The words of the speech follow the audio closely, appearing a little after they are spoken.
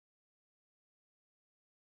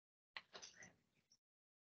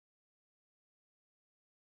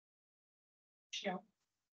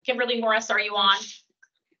Kimberly Morris, are you on?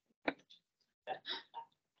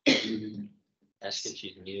 Ask if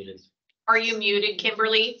she's muted. Are you muted,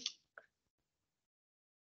 Kimberly?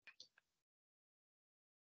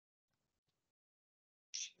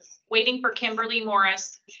 Waiting for Kimberly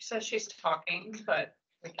Morris. She says she's talking, but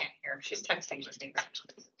we can't hear. She's texting with me.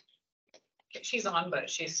 She's on, but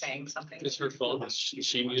she's saying something. It's her phone. Is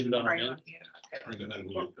she muted on her end?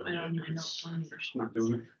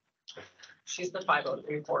 She's the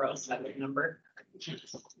 503-407 number.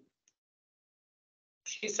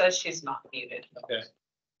 She says she's not muted. Okay.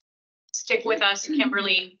 Stick with us,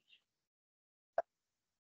 Kimberly.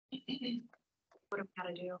 What do we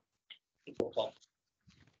gotta do?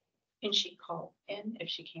 Can she call in if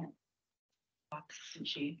she can't? Can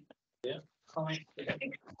she? Yeah. Call in?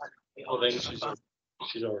 Well, then she's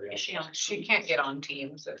already on. Is she on? She can't get on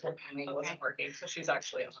Teams. It wasn't working, so she's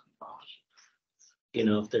actually on the phone. You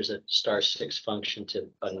know, if there's a *6 function to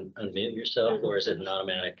unmute yourself, or is it an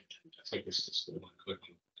automatic?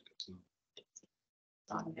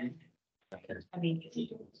 I mean.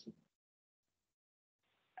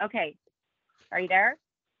 Okay, are you there?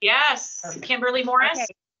 Yes, Kimberly Morris.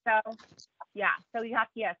 Okay, so yeah, so you have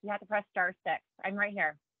to press *6. I'm right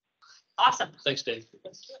here. Awesome. Thanks, Dave.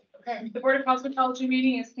 Okay, the Board of Cosmetology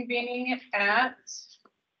meeting is convening at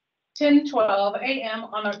 10:12 a.m.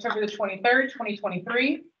 on October the 23rd,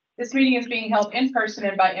 2023. This meeting is being held in person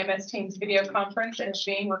and by MS Teams video conference and is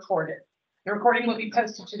being recorded. The recording will be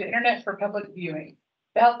posted to the internet for public viewing.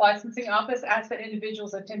 The Health Licensing Office asks that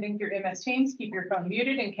individuals attending through MS Teams keep your phone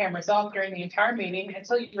muted and cameras off during the entire meeting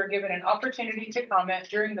until you are given an opportunity to comment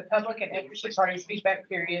during the public and interested parties feedback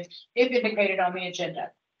period, if indicated on the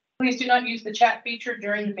agenda. Please do not use the chat feature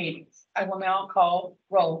during the meetings. I will now call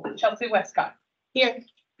roll. Chelsea Westcott. Here.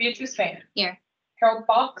 Beatrice Fan. Here. Harold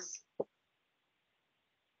Fox.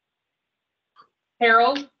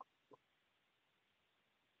 Harold.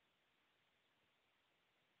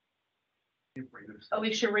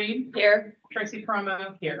 Alicia Reed. Here. Tracy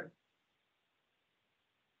Promo. Here.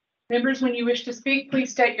 Members, when you wish to speak,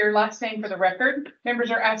 please state your last name for the record.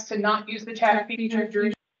 Members are asked to not use the chat feature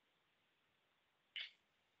during.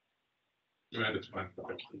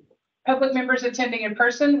 Public members attending in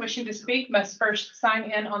person wishing to speak must first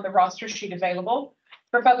sign in on the roster sheet available.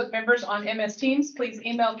 For public members on MS Teams, please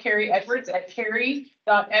email Carrie Edwards at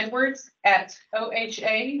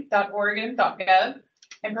carrie.edwards@oha.oregon.gov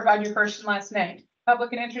and provide your first and last name.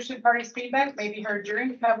 Public and interested parties feedback may be heard during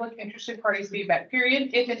the public interested parties feedback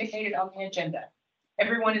period if indicated on the agenda.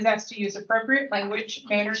 Everyone is asked to use appropriate language,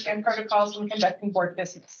 manners, and protocols when conducting board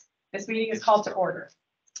business. This meeting is called to order.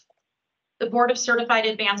 The Board of Certified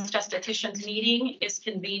Advanced Estheticians meeting is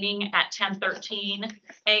convening at 10:13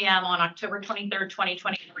 a.m. on October 23rd,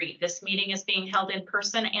 2023. This meeting is being held in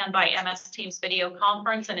person and by MS Teams video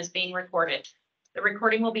conference and is being recorded. The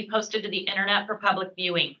recording will be posted to the internet for public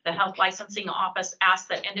viewing. The Health Licensing Office asks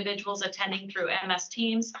that individuals attending through MS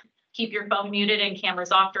Teams keep your phone muted and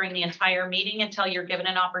cameras off during the entire meeting until you're given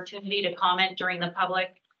an opportunity to comment during the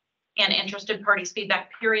public and interested parties feedback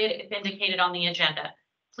period if indicated on the agenda.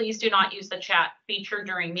 Please do not use the chat feature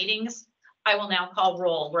during meetings. I will now call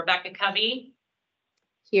roll. Rebecca Covey.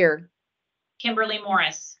 Here. Kimberly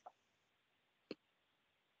Morris.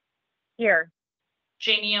 Here.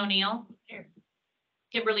 Jamie O'Neill. Here.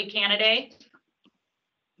 Kimberly Canaday.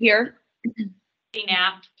 Here. Dee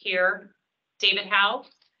Knapp here. David Howe.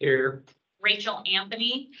 Here. Rachel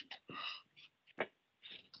Anthony.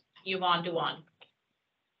 Yvonne Duan.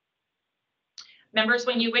 Members,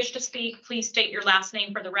 when you wish to speak, please state your last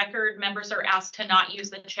name for the record. Members are asked to not use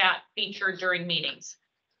the chat feature during meetings.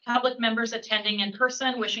 Public members attending in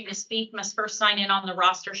person wishing to speak must first sign in on the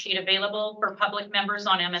roster sheet available. For public members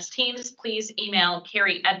on MS Teams, please email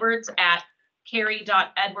Carrie Edwards at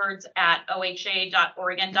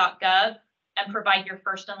carrie.edwards@oha.oregon.gov and provide your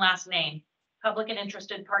first and last name. Public and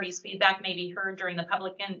interested parties feedback may be heard during the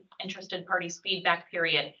public and interested parties feedback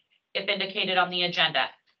period, if indicated on the agenda.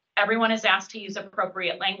 Everyone is asked to use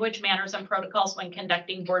appropriate language, manners, and protocols when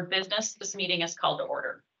conducting board business. This meeting is called to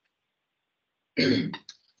order.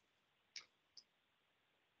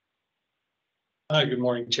 Hi, good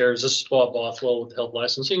morning, chairs. This is Bob Bothwell with the Health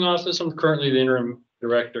Licensing Office. I'm currently the interim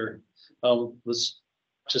director. Let's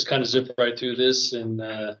just kind of zip right through this and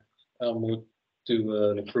we'll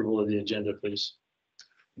do an approval of the agenda, please.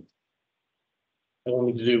 I want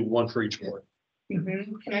me to do one for each board.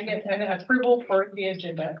 Can I get an approval for the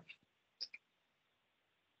agenda?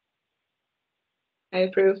 I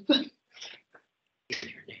approve.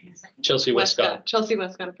 Chelsea Westcott. Chelsea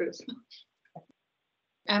Westcott approves.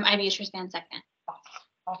 I Beatrice Van second.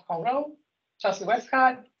 I'll call roll. Chelsea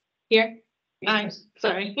Westcott. Here. Beatrice-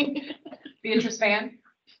 Sorry. Beatrice Van,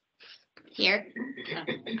 Here.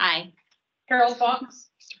 Aye. Carol Fox,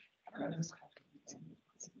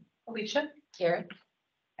 Alicia, Here.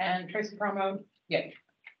 and Tracy Promo, yay.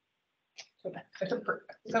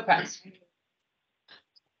 So passed.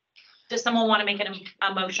 Does someone want to make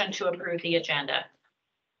a motion to approve the agenda?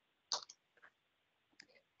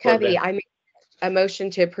 Covey, I make a motion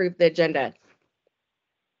to approve the agenda.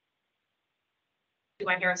 Do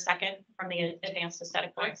I hear a second from the advanced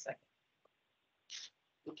aesthetic board?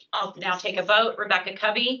 I'll now take a vote. Rebecca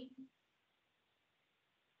Covey,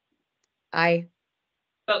 I,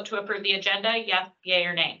 vote to approve the agenda, yes, yay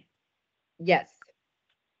or nay. yes.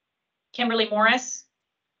 Kimberly Morris,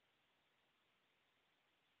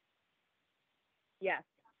 Yes.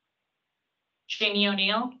 Jamie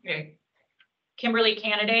O'Neill, Kimberly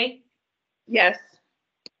Canaday, Yes.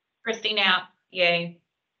 Christy Knapp, yay.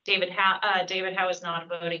 David Howe is not a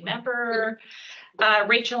voting member.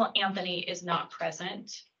 Rachel Anthony is not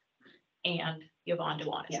present. And Yvonne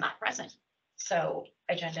Dewan is not present. So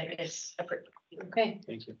agenda is approved. Okay,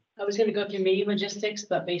 Thank you. I was gonna go through meeting logistics,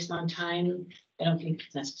 but based on time, I don't think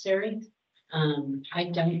it's necessary. I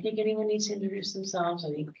don't think anyone needs to introduce themselves. I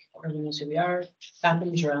think everyone knows who we are.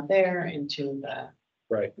 Bathrooms are out there and to the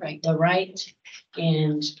right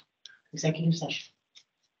and executive session.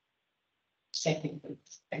 Second,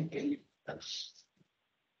 thank you.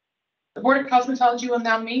 The Board of Cosmetology will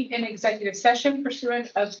now meet in executive session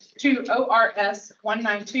pursuant to ORS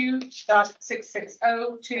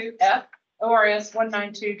 192.6602F, ORS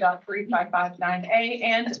 192.3559A,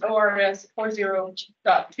 and ORS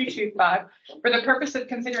 40.225 for the purpose of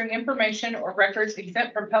considering information or records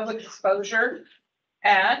exempt from public disclosure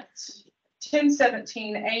at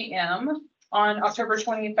 10:17 a.m. on October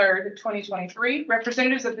 23rd, 2023.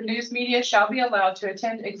 Representatives of the news media shall be allowed to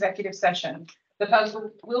attend executive session. The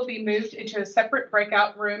public will be moved into a separate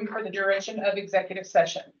breakout room for the duration of executive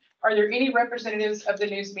session. Are there any representatives of the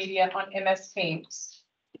news media on MS Teams?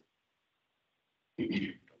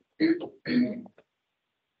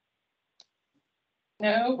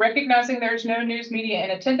 No. Recognizing there's no news media in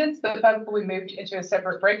attendance, the public will be moved into a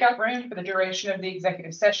separate breakout room for the duration of the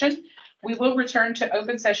executive session. We will return to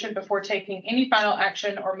open session before taking any final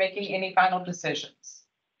action or making any final decisions.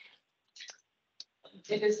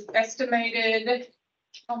 It is estimated,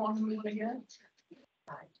 how long do we want to get?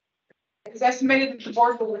 It is estimated that the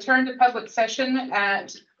board will return to public session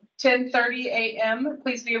at 10:30 a.m.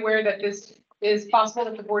 Please be aware that this is possible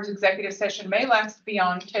that the board's executive session may last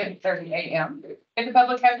beyond 10:30 a.m. If the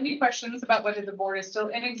public has any questions about whether the board is still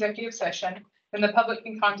in executive session, then the public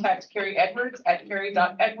can contact Carrie Edwards at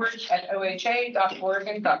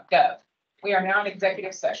carrie.edwards@oha.oregon.gov. We are now in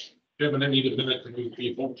executive session. Kevin, I need a minute to move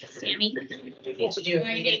people. Sammy? I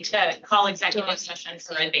need to call executive session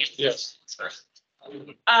for advanced. Yes. First.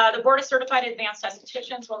 The Board of Certified Advanced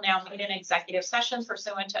Estheticians will now meet in executive session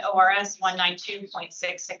pursuant to ORS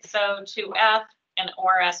 192.6602F and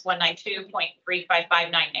ORS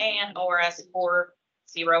 192.3559A and ORS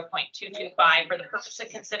 40.225 for the purpose of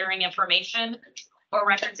considering information or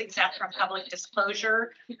records exempt from public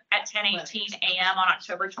disclosure at 10:18 a.m. on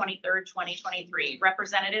October 23rd, 2023.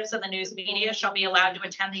 Representatives of the news media shall be allowed to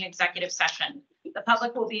attend the executive session. The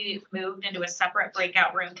public will be moved into a separate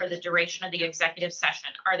breakout room for the duration of the executive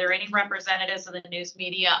session. Are there any representatives of the news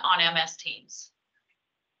media on MS Teams?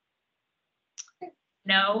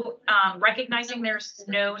 No. Recognizing there's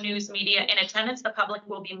no news media in attendance, the public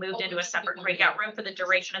will be moved into a separate breakout room for the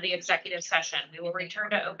duration of the executive session. We will return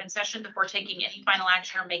to open session before taking any final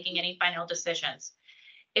action or making any final decisions.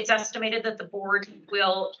 It's estimated that the board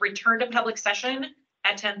will return to public session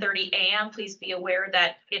at 10:30 a.m. Please be aware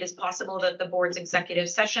that it is possible that the board's executive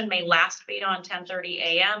session may last beyond 10:30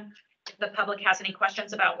 a.m. If the public has any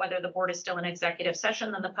questions about whether the board is still in executive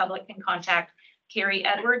session, then the public can contact Carrie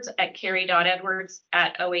Edwards at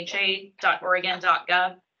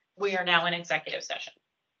carrie.edwards@oha.oregon.gov. We are now in executive session.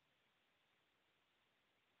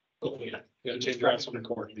 Oh, yeah. Gotta change your eyes on the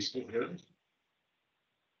court.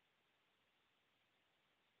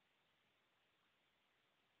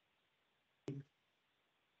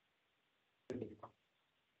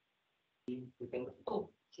 Oh,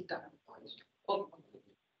 keep that. Oh.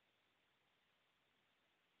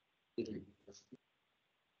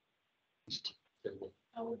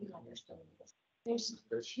 There's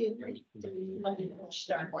two.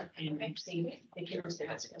 Start one and I'm seeing they can also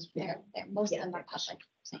ask us. Most of them are public.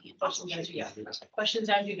 Questions as you go. Questions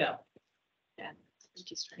as you go. Yeah.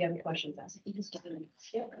 You have questions, ask.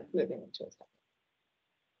 Yeah.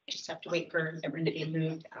 Just have to wait for everyone to be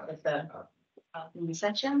moved out of the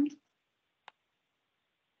Session.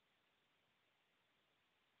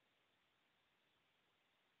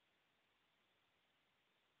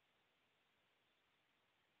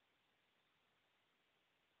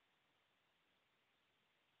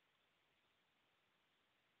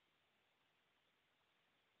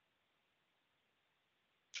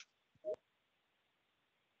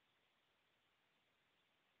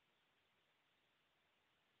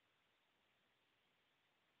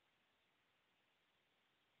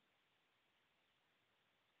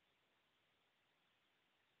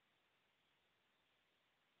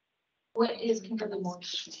 What is Kimberly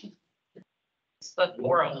Moore's? It's the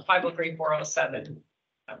 503, 407.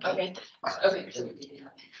 Okay, okay.